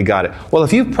talk like you got it? Well,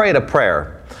 if you've prayed a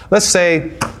prayer, let's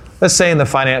say in the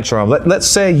financial realm, let's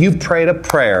say you've prayed a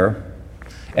prayer,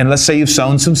 and let's say you've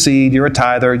sown some seed, you're a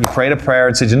tither, you prayed a prayer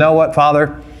and said, you know what,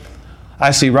 Father? I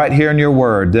see right here in your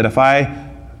word that if I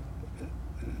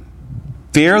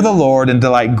fear the Lord and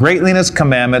delight greatly in his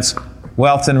commandments,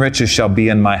 wealth and riches shall be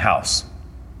in my house.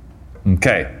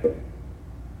 Okay.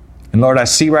 And Lord, I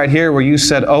see right here where you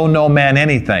said, owe no man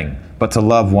anything but to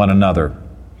love one another.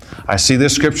 I see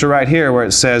this scripture right here where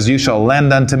it says, you shall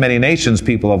lend unto many nations,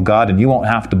 people of God, and you won't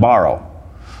have to borrow.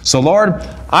 So Lord,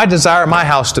 I desire my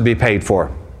house to be paid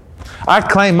for. I've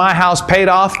claimed my house paid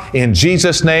off in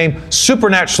Jesus' name,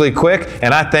 supernaturally quick,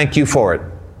 and I thank you for it.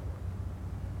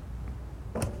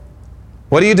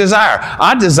 What do you desire?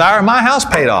 I desire my house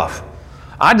paid off.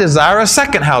 I desire a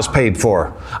second house paid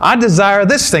for. I desire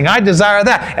this thing. I desire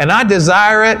that. And I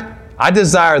desire it. I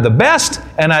desire the best,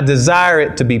 and I desire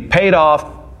it to be paid off,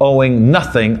 owing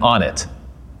nothing on it.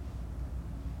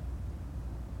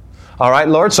 All right,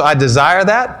 Lord, so I desire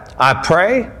that. I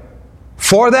pray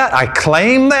for that. I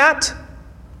claim that.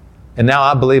 And now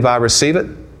I believe I receive it.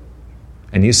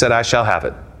 And you said I shall have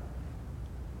it.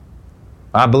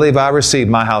 I believe I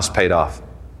received my house paid off.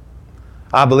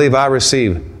 I believe I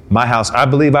received my house. I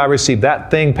believe I received that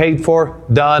thing paid for,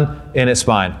 done, and it's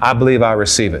mine. I believe I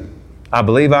receive it. I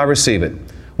believe I receive it.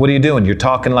 What are you doing? You're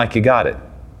talking like you got it.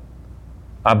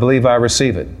 I believe I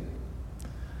receive it.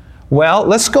 Well,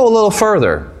 let's go a little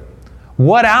further.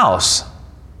 What else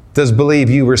does believe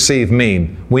you receive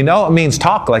mean? We know it means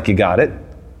talk like you got it,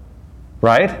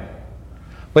 right?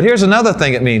 But here's another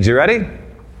thing it means. You ready?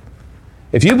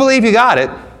 If you believe you got it,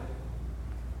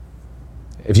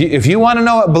 if you want to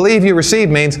know what believe you receive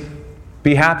means,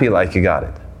 be happy like you got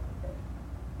it.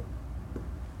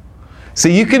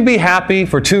 See, you can be happy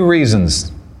for two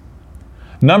reasons.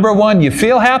 Number one, you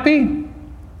feel happy.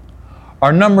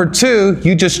 Or number two,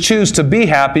 you just choose to be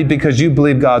happy because you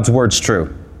believe God's word's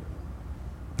true.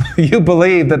 You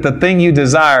believe that the thing you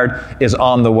desired is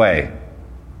on the way.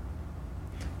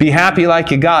 Be happy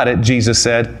like you got it, Jesus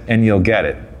said, and you'll get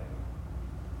it.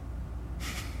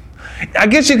 I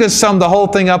guess you could sum the whole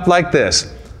thing up like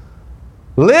this.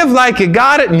 Live like you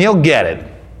got it and you'll get it.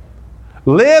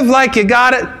 Live like you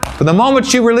got it. From the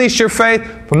moment you release your faith,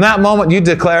 from that moment you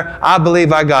declare, I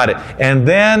believe I got it. And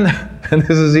then, and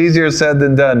this is easier said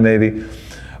than done maybe,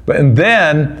 and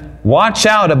then watch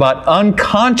out about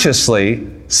unconsciously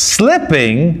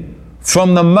slipping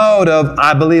from the mode of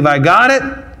I believe I got it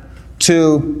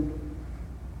to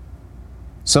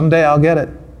someday I'll get it.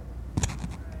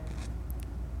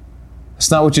 That's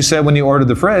not what you said when you ordered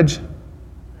the fridge.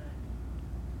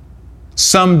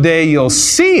 Someday you'll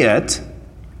see it,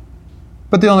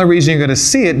 but the only reason you're going to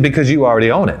see it because you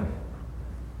already own it.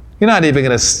 You're not even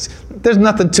going to, there's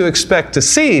nothing to expect to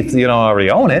see if you don't already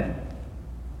own it.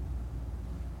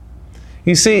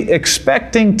 You see,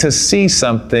 expecting to see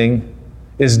something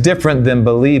is different than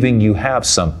believing you have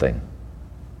something.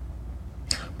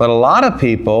 But a lot of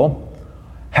people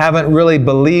haven't really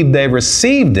believed they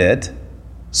received it,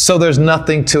 so there's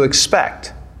nothing to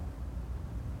expect.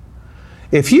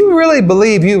 If you really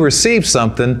believe you received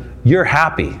something, you're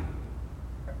happy.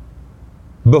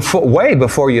 Way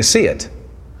before you see it.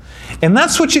 And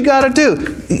that's what you got to do.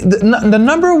 The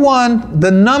number one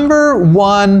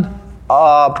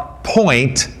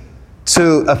point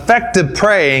to effective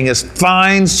praying is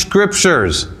find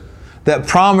scriptures that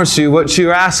promise you what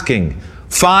you're asking.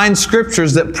 Find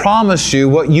scriptures that promise you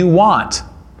what you want.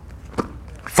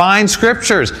 Find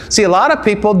scriptures. See, a lot of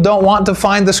people don't want to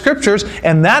find the scriptures,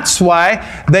 and that's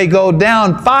why they go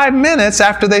down 5 minutes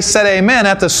after they said amen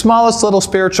at the smallest little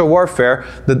spiritual warfare.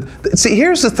 See,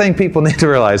 here's the thing people need to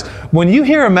realize. When you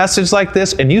hear a message like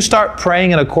this and you start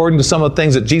praying in according to some of the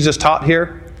things that Jesus taught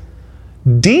here,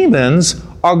 demons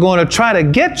are going to try to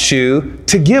get you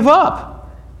to give up.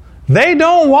 They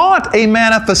don't want a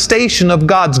manifestation of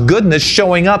God's goodness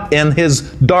showing up in His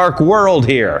dark world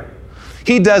here.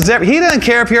 He doesn't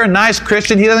care if you're a nice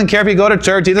Christian. He doesn't care if you go to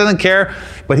church. He doesn't care.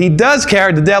 But He does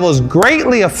care. The devil is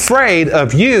greatly afraid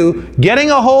of you getting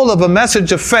a hold of a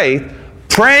message of faith,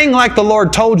 praying like the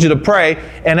Lord told you to pray,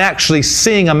 and actually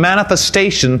seeing a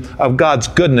manifestation of God's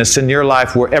goodness in your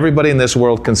life where everybody in this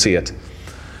world can see it.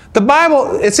 The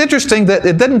Bible, it's interesting that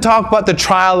it didn't talk about the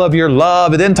trial of your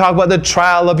love. It didn't talk about the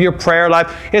trial of your prayer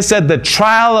life. It said the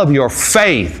trial of your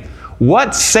faith.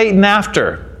 What's Satan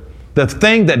after? The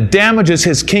thing that damages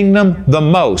his kingdom the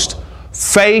most.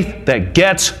 Faith that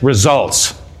gets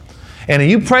results. And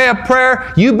if you pray a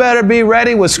prayer, you better be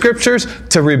ready with scriptures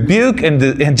to rebuke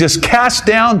and just cast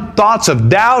down thoughts of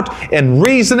doubt and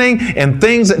reasoning and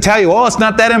things that tell you, oh, it's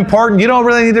not that important. You don't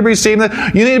really need to be receiving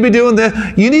that. You need to be doing this.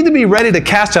 You need to be ready to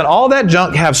cast down all that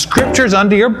junk, have scriptures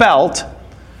under your belt.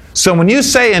 So when you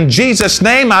say, in Jesus'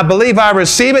 name, I believe I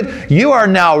receive it, you are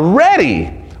now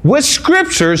ready with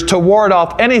scriptures to ward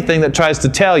off anything that tries to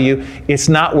tell you it's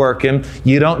not working,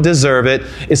 you don't deserve it,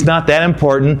 it's not that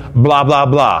important, blah, blah,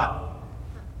 blah.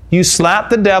 You slap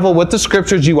the devil with the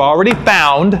scriptures you already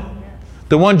found,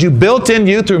 the ones you built in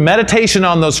you through meditation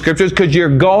on those scriptures, because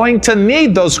you're going to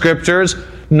need those scriptures,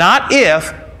 not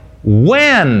if,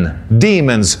 when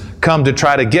demons come to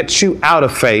try to get you out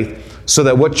of faith so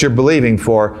that what you're believing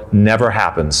for never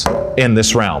happens in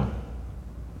this realm.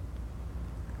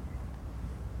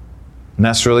 And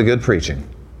that's really good preaching.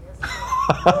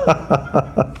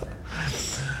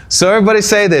 So everybody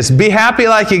say this: be happy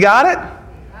like you got it.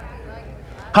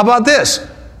 How about this?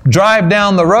 Drive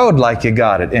down the road like you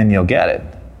got it and you'll get it.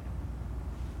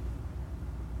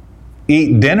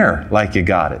 Eat dinner like you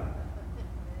got it.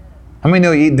 How many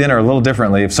know you eat dinner a little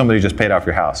differently if somebody just paid off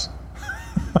your house?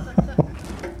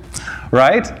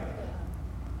 Right?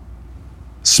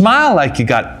 Smile like you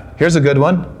got. Here's a good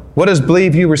one. What does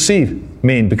believe you receive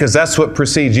mean? Because that's what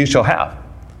precedes you shall have.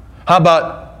 How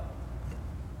about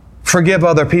forgive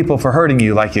other people for hurting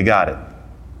you like you got it?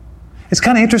 It's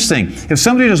kind of interesting. If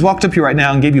somebody just walked up to you right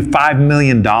now and gave you $5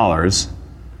 million,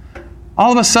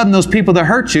 all of a sudden those people that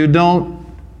hurt you don't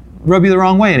rub you the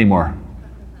wrong way anymore.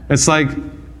 It's like,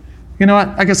 you know what?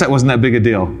 I guess that wasn't that big a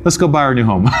deal. Let's go buy our new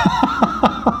home.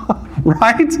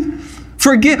 Right?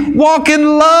 Walk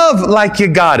in love like you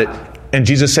got it. And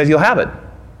Jesus said you'll have it.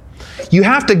 You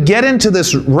have to get into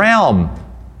this realm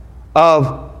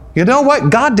of, you know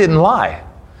what? God didn't lie.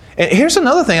 And here's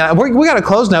another thing. We got to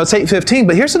close now. It's 8:15.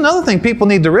 But here's another thing people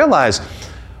need to realize.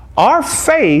 Our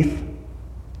faith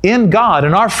in God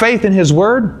and our faith in His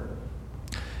Word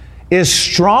is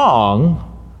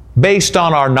strong based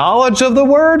on our knowledge of the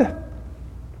Word,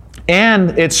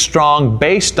 and it's strong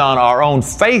based on our own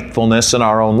faithfulness in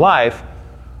our own life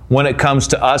when it comes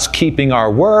to us keeping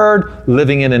our word,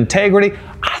 living in integrity.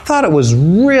 I thought it was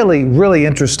really, really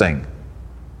interesting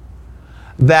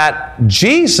that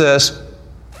Jesus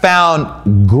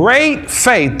found great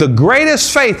faith, the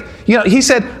greatest faith. You know, He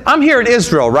said, I'm here in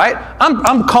Israel, right?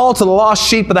 I'm called to the lost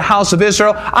sheep of the house of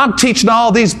Israel. I'm teaching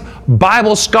all these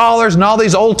Bible scholars and all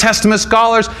these Old Testament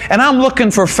scholars, and I'm looking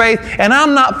for faith, and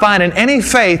I'm not finding any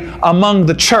faith among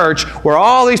the church where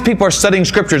all these people are studying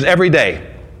Scriptures every day.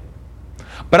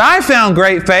 But I found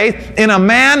great faith in a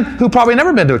man who probably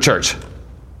never been to a church,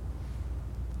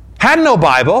 had no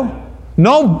Bible,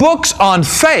 no books on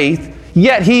faith,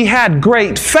 yet he had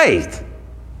great faith.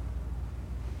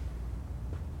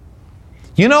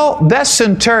 You know, that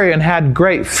centurion had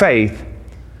great faith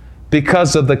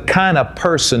because of the kind of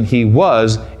person he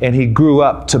was and he grew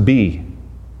up to be.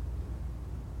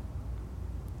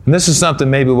 And this is something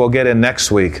maybe we'll get in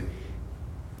next week.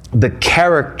 The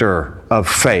character of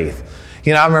faith.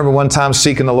 You know, I remember one time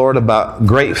seeking the Lord about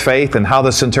great faith and how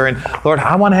the centurion, Lord,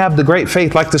 I want to have the great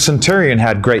faith like the centurion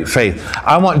had great faith.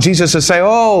 I want Jesus to say,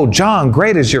 oh, John,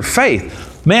 great is your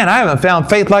faith. Man, I haven't found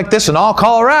faith like this in all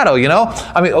Colorado, you know.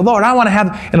 I mean, Lord, I want to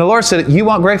have, and the Lord said, you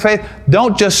want great faith?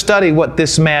 Don't just study what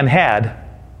this man had.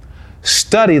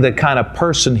 Study the kind of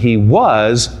person he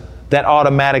was that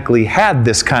automatically had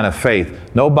this kind of faith.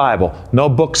 No Bible, no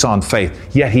books on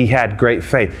faith, yet he had great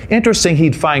faith. Interesting,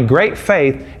 he'd find great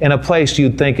faith in a place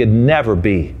you'd think it'd never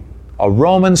be. A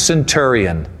Roman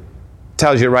centurion.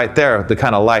 Tells you right there the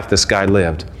kind of life this guy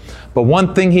lived. But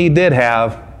one thing he did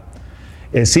have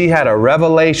is he had a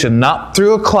revelation, not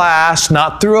through a class,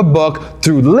 not through a book,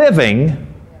 through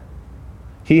living.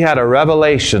 He had a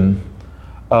revelation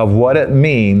of what it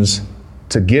means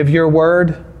to give your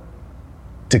word,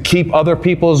 to keep other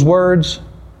people's words.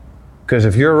 Because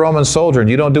if you're a Roman soldier and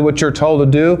you don't do what you're told to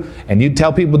do, and you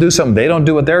tell people to do something, they don't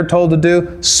do what they're told to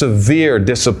do, severe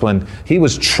discipline. He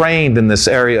was trained in this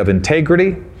area of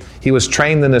integrity. He was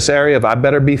trained in this area of, I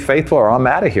better be faithful or I'm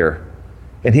out of here.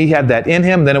 And he had that in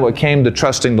him. Then when it came to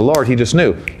trusting the Lord, he just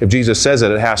knew if Jesus says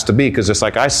it, it has to be. Because just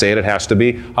like I say it, it has to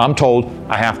be. I'm told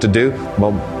I have to do.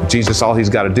 Well, Jesus, all He's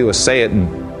got to do is say it.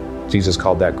 And Jesus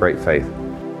called that great faith.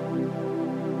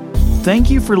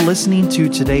 Thank you for listening to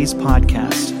today's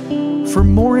podcast. For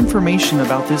more information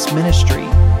about this ministry,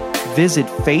 visit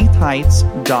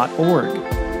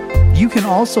faithheights.org. You can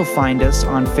also find us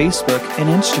on Facebook and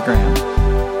Instagram.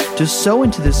 To sow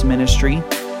into this ministry,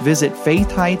 visit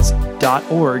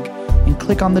faithheights.org and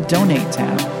click on the Donate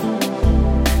tab.